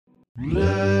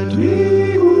Let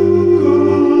me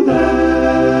Google that.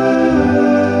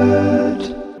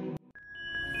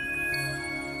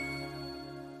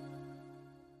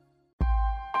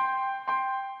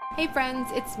 Hey friends,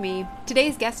 it's me.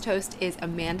 Today's guest host is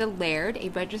Amanda Laird, a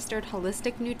registered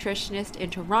holistic nutritionist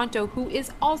in Toronto who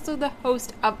is also the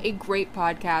host of a great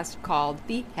podcast called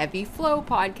the Heavy Flow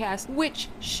Podcast, which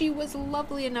she was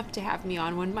lovely enough to have me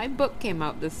on when my book came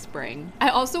out this spring. I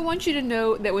also want you to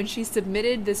know that when she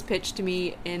submitted this pitch to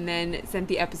me and then sent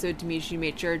the episode to me, she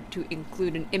made sure to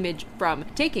include an image from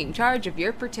Taking Charge of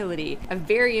Your Fertility, a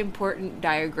very important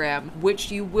diagram which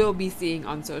you will be seeing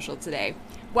on social today.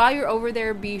 While you're over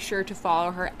there, be sure to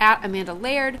follow her at Amanda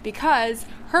Laird because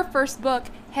her first book,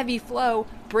 Heavy Flow,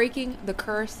 Breaking the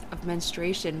Curse of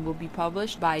Menstruation, will be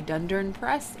published by Dundurn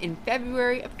Press in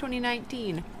February of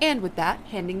 2019. And with that,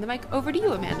 handing the mic over to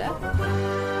you, Amanda.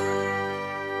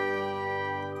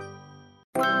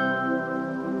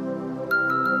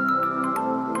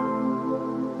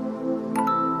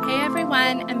 Hey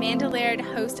everyone, Amanda Laird,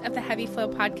 host of the Heavy Flow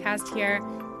podcast here,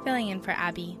 filling in for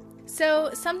Abby. So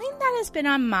something that has been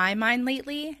on my mind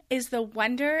lately is the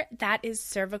wonder that is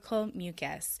cervical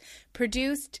mucus,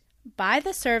 produced by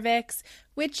the cervix,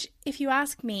 which, if you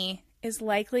ask me, is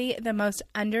likely the most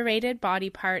underrated body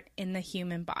part in the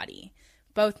human body,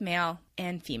 both male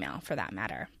and female for that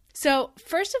matter. So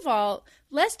first of all,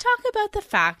 let's talk about the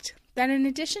fact that in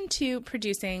addition to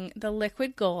producing the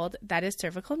liquid gold that is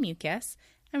cervical mucus,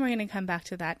 and we're going to come back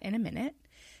to that in a minute,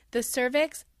 the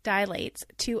cervix dilates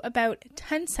to about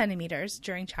 10 centimeters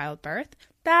during childbirth.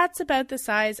 That's about the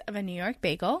size of a New York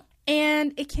bagel.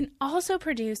 And it can also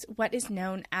produce what is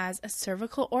known as a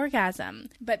cervical orgasm.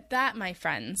 But that, my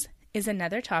friends, is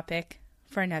another topic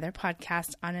for another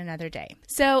podcast on another day.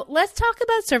 So let's talk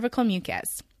about cervical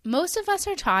mucus. Most of us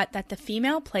are taught that the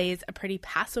female plays a pretty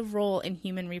passive role in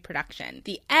human reproduction.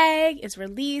 The egg is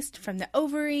released from the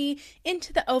ovary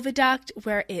into the oviduct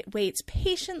where it waits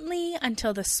patiently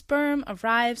until the sperm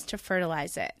arrives to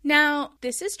fertilize it. Now,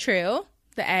 this is true.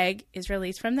 The egg is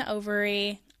released from the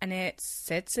ovary and it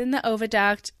sits in the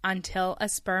oviduct until a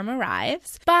sperm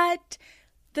arrives. But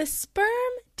the sperm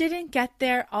didn't get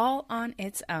there all on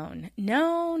its own.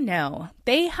 No.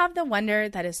 They have the wonder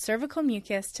that is cervical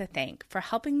mucus to thank for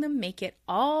helping them make it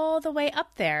all the way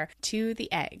up there to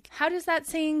the egg. How does that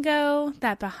saying go?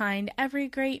 That behind every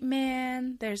great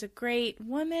man, there's a great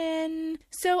woman.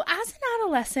 So as an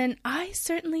adolescent, I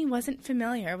certainly wasn't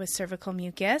familiar with cervical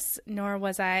mucus, nor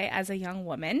was I as a young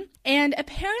woman. And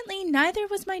apparently neither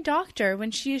was my doctor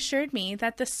when she assured me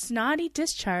that the snotty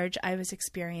discharge I was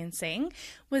experiencing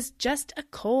was just a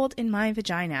cold in my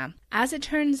vagina. As it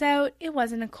turns out, it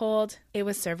wasn't a cold, it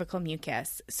was cervical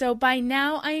mucus. So by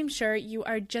now, I am sure you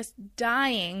are just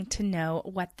dying to know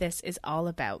what this is all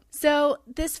about. So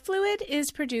this fluid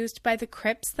is produced by the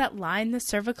crypts that line the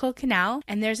cervical canal.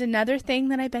 And there's another thing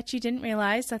that I bet you didn't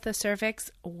realize, that the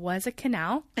cervix was a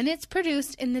canal. And it's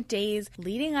produced in the days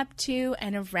leading up to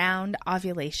and around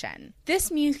ovulation.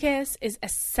 This mucus is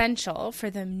essential for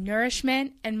the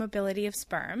nourishment and mobility of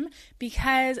sperm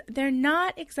because they're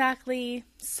not exactly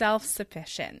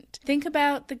self-sufficient. Think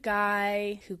about the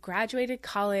guy who graduated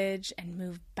college and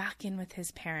moved back in with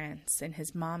his parents and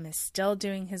his mom is still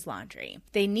doing his laundry.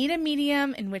 They need a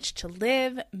medium in which to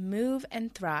live, move,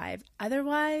 and thrive.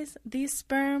 Otherwise, these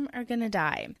sperm are going to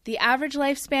die. The average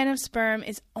lifespan of sperm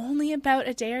is only about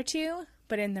a day or two,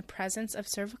 but in the presence of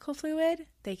cervical fluid,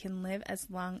 they can live as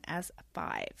long as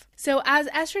 5. So as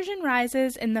estrogen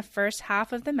rises in the first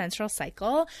half of the menstrual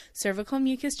cycle, cervical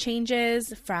mucus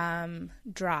changes from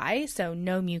dry, so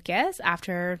no mucus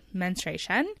after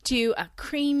menstruation, to a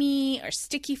creamy or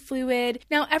sticky fluid.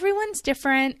 Now everyone's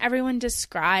different, everyone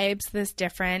describes this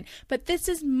different, but this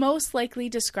is most likely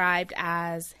described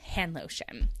as hand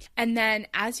lotion. And then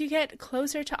as you get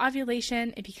closer to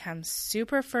ovulation, it becomes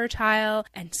super fertile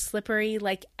and slippery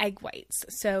like egg whites.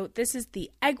 So this is the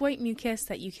egg white mucus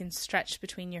that you can stretch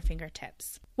between your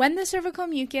fingertips. When the cervical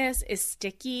mucus is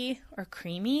sticky or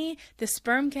creamy, the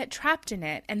sperm get trapped in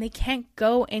it and they can't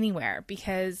go anywhere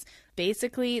because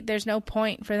basically there's no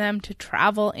point for them to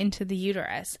travel into the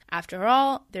uterus. After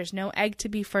all, there's no egg to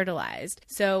be fertilized.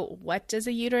 So what does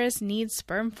a uterus need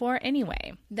sperm for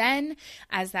anyway? Then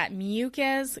as that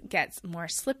mucus gets more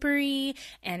slippery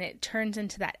and it turns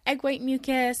into that egg white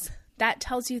mucus, that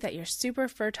tells you that you're super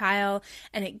fertile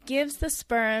and it gives the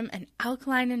sperm an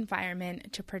alkaline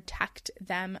environment to protect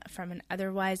them from an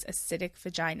otherwise acidic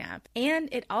vagina. And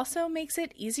it also makes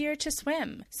it easier to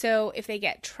swim. So if they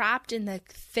get trapped in the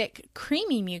thick,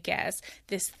 creamy mucus,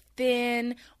 this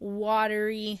thin,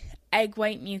 watery, egg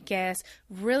white mucus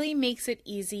really makes it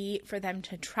easy for them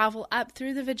to travel up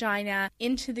through the vagina,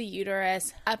 into the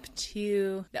uterus, up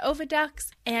to the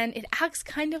oviducts, and it acts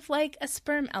kind of like a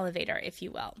sperm elevator, if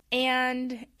you will.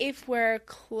 And if we're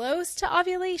close to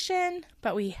ovulation,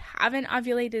 but we haven't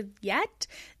ovulated yet,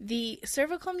 the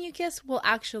cervical mucus will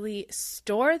actually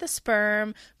store the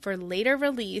sperm for later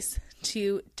release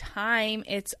to time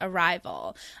its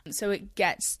arrival. So it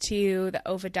gets to the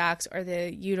oviducts or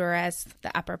the uterus,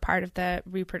 the upper part of the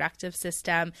reproductive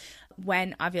system,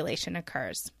 when ovulation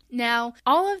occurs. Now,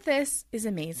 all of this is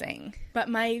amazing, but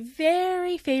my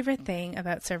very favorite thing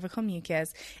about cervical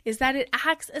mucus is that it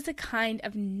acts as a kind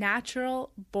of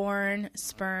natural-born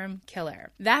sperm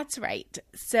killer. That's right.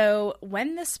 So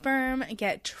when the sperm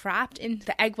get trapped in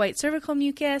the egg white cervical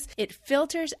mucus, it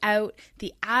filters out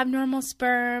the abnormal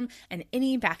sperm and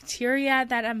any bacteria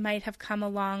that might have come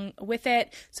along with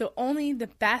it. So only the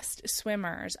best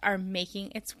swimmers are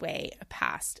making its way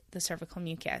past the cervical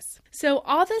mucus. So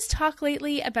all this talk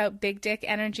lately about big dick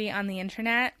energy on the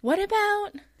internet, what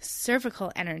about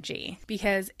cervical energy?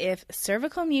 Because if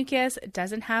cervical mucus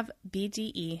doesn't have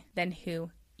BDE, then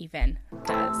who even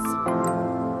does?